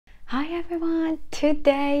Hi everyone!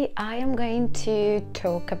 Today I am going to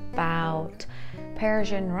talk about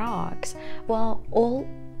Persian rugs. Well, all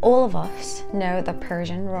of us know that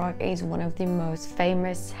Persian rug is one of the most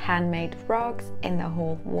famous handmade rugs in the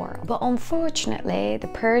whole world. But unfortunately, the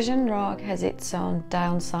Persian rug has its own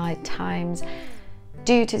downside times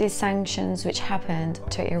due to the sanctions which happened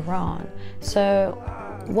to Iran. So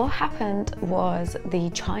what happened was the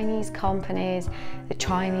Chinese companies, the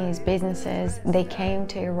Chinese businesses, they came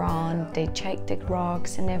to Iran, they checked the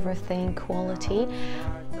rugs and everything, quality,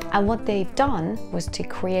 and what they've done was to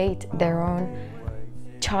create their own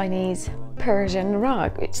Chinese Persian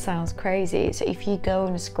rug, which sounds crazy. So if you go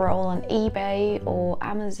and scroll on eBay or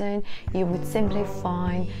Amazon, you would simply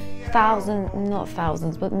find not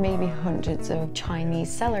thousands, but maybe hundreds of Chinese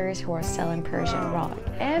sellers who are selling Persian rug.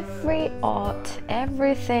 Every art,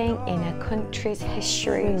 everything in a country's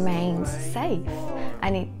history remains safe,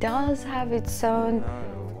 and it does have its own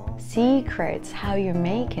secrets how you're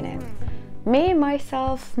making it. Me,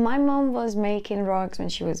 myself, my mom was making rugs when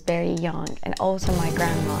she was very young, and also my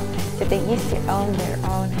grandma. So they used to own their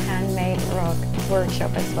own handmade rug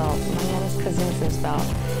workshop as well, my mom's cousins as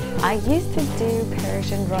well. I used to do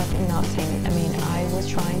Persian rug knotting. I mean, I was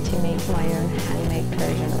trying to make my own handmade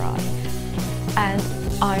Persian rug. And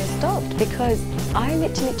I stopped because I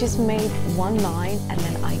literally just made one line and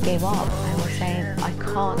then I gave up. I was saying I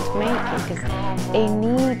can't make it because it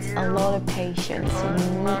needs a lot of patience. You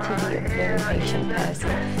need to be a very patient person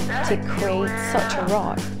to create such a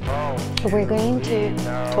rug. We're going to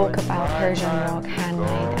talk about Persian rug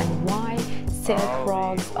handmade and why silk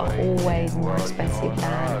rugs are always more expensive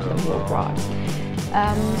than the wool rugs.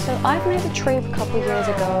 So I've made a trip a couple of years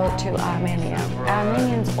ago to Armenia.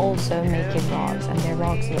 Armenians also make rugs, and their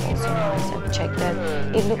rugs are also nice. I've checked that.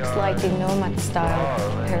 It looks like the nomad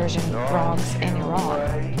style Persian rugs in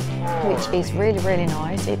Iran, which is really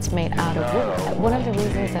nice. It's made out of wool. One of the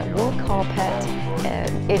reasons that wool carpet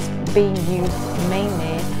is being used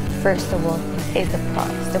mainly, first of all, is the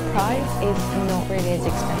price. The price is not really as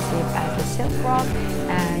expensive as the silk rug,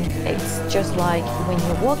 and it's just like when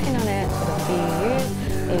you're walking on it for a few years,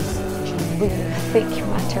 it's really thick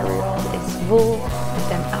material, it's wool, but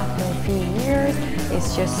then after a few years,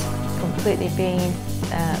 it's just completely being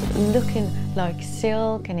looking like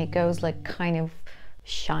silk, and it goes like kind of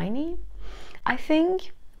shiny, I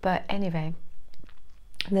think. But anyway,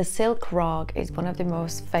 the silk rug is one of the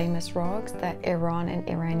most famous rugs that Iran and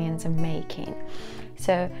Iranians are making.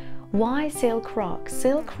 So why silk rug?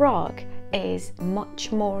 Silk rug is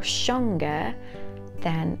much more stronger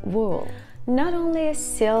than wool. Not only is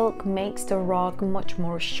silk makes the rug much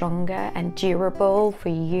more stronger and durable for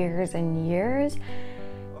years and years,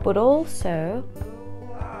 but also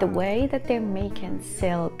the way that they're making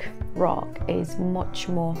silk rug is much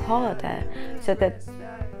more harder, so that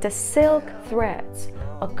the silk threads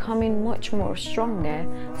are coming much more stronger,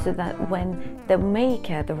 so that when the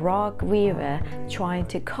maker, the rug weaver, trying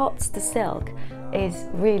to cut the silk, is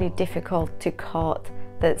really difficult to cut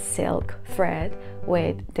the silk thread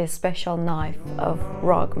with this special knife of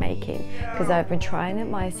rug making, because I've been trying it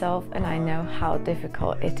myself and I know how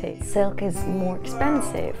difficult it is. Silk is more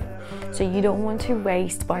expensive, so you don't want to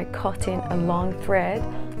waste by cutting a long thread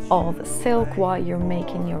of silk while you're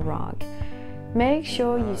making your rug. Make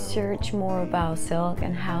sure you search more about silk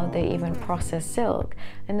and how they even process silk.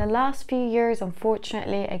 In the last few years,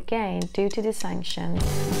 unfortunately, again, due to the sanctions,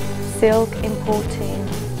 silk importing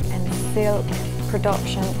and silk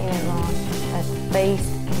production in Iran has faced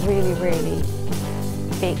really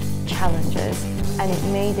big challenges, and it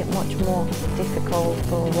made it much more difficult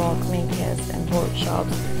for rug makers and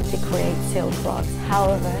workshops to create silk rugs.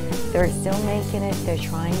 However, they're still making it, they're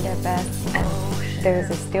trying their best, and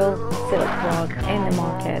there's still silk rug in the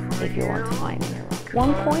market if you want to find it.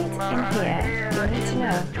 One point in here, you need to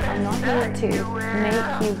know, I'm not here to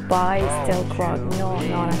make you buy silk rug. No,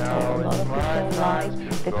 not at all. A lot of people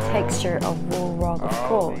like the texture of wool rug, of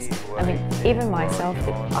course. I mean, even myself,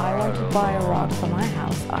 if I want to buy a rug for my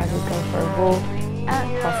house, I would go for a wool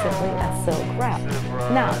and possibly a silk wrap.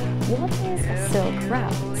 Now, what is a silk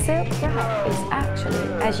wrap? Silk wrap is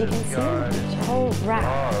actually, as you can see, the whole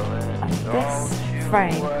wrap of this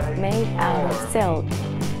frame made out of silk.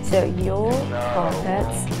 So your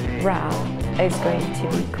carpet's wrap is going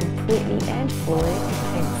to be completely and fully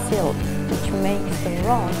in silk, which makes the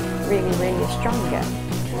rug really stronger.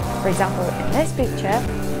 For example, in this picture,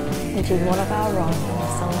 which is one of our rugs and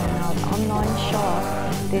we're selling in our online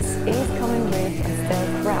shop, this is coming with a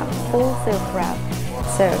silk wrap, full silk wrap.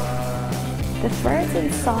 So The threads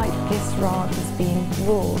inside this rug is being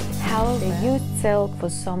wool. However, they used silk for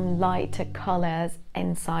some lighter colors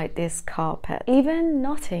inside this carpet. Even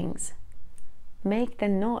knottings make the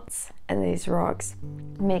knots in these rugs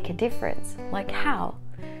make a difference. Like how?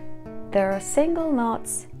 There are single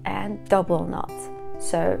knots and double knots.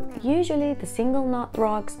 So usually the single knot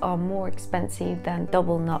rugs are more expensive than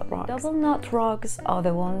double knot rugs. Double knot rugs are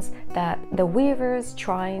the ones that the weavers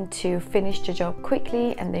trying to finish the job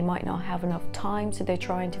quickly, and they might not have enough time, so they're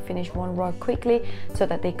trying to finish one rug quickly so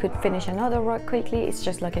that they could finish another rug quickly. It's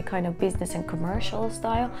just like a kind of business and commercial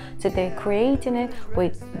style. So they're creating it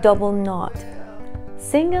with double knot.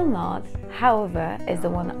 Single knot, however, is the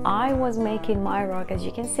one I was making my rug, as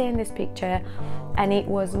you can see in this picture, and it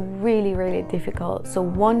was really difficult. So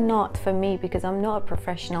one knot for me, because I'm not a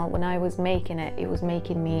professional, when I was making it, it was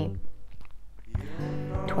making me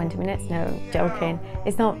 20 minutes, no, joking,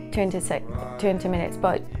 it's not 20 minutes,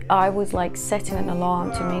 but I was like setting an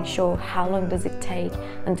alarm to make sure how long does it take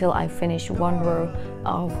until I finish one row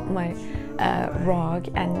of my rug,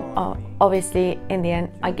 and obviously in the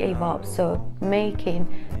end I gave up. So making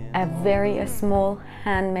a very small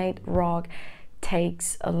handmade rug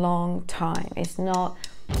takes a long time. It's not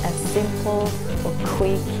a simple or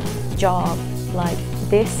quick job like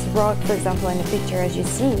this rug, for example. In the picture, as you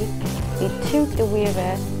see, it took the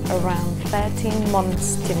weaver around 13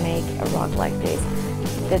 months to make a rug like this.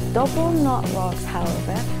 The double knot rugs,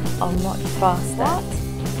 however, are much faster.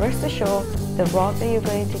 But rest assured, the rug that you're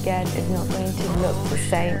going to get is not going to look the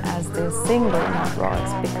same as the single knot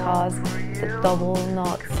rugs, because the double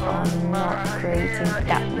knots are not creating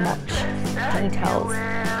that much details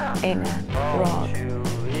in a rug.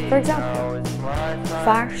 For example,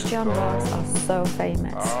 Persian rugs are so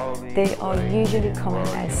famous. They are usually coming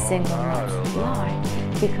as single knots. Why?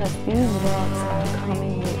 Because these rugs are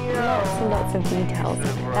coming with lots and lots of details.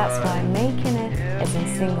 That's why making it as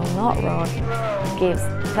a single knot rug gives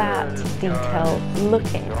that detailed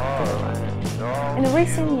looking to the rug. In the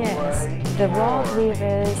recent years, the rug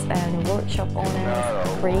weavers and workshop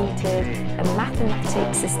owners created a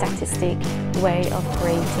mathematics statistic way of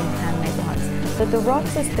creating handmade rugs. So the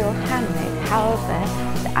rugs are still handmade,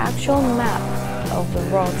 however, the actual map of the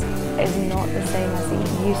rugs is not the same as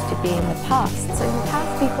it used to be in the past. So in the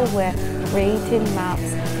past, people were creating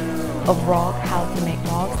maps of rug, how to make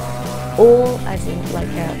rugs, all as in like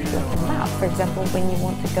a map. For example, when you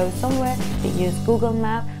want to go somewhere, they use Google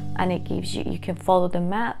Map, and it gives you can follow the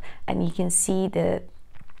map, and you can see the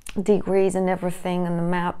degrees and everything on the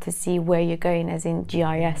map to see where you're going, as in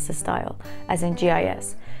GIS style, as in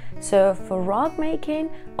GIS. So for rug making,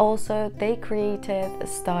 also they created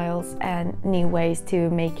styles and new ways to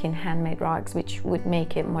making handmade rugs, which would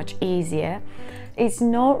make it much easier. It's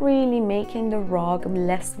not really making the rug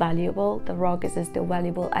less valuable. The rug is still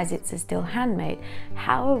valuable as it's still handmade.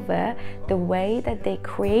 However, the way that they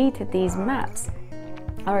created these maps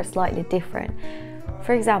are slightly different.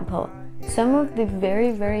 For example, some of the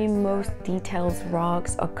very most detailed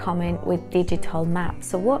rugs are coming with digital maps.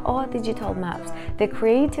 So what are digital maps? They're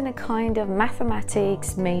creating a kind of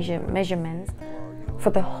mathematics measurements for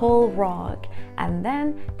the whole rug, and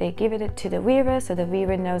then they give it to the weaver, so the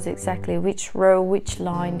weaver knows exactly which row, which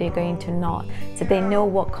line they're going to knot, so they know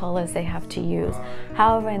what colors they have to use.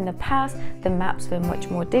 However, in the past, the maps were much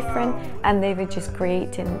more different, and they were just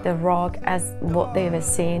creating the rug as what they were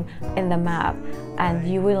seeing in the map,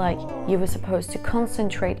 and you were supposed to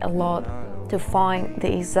concentrate a lot to find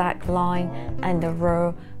the exact line and the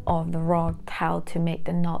row of the rug, how to make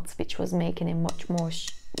the knots, which was making it much more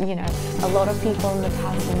a lot of people in the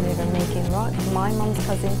past, when they were making rugs, my mom's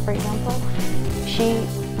cousin, for example, she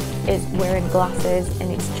is wearing glasses, and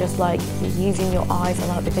it's just like you're using your eyes a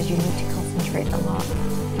lot because you need to concentrate a lot.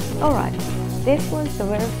 Alright, this was the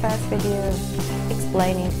very first video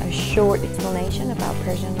explaining a short explanation about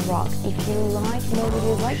Persian rug. If you like more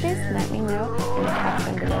videos like this, let me know in the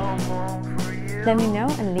caption below. Let me know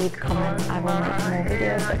and leave comments. I will make more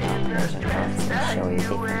videos about Persian rugs and show you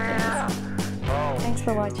different things. Thanks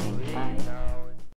for watching. Bye.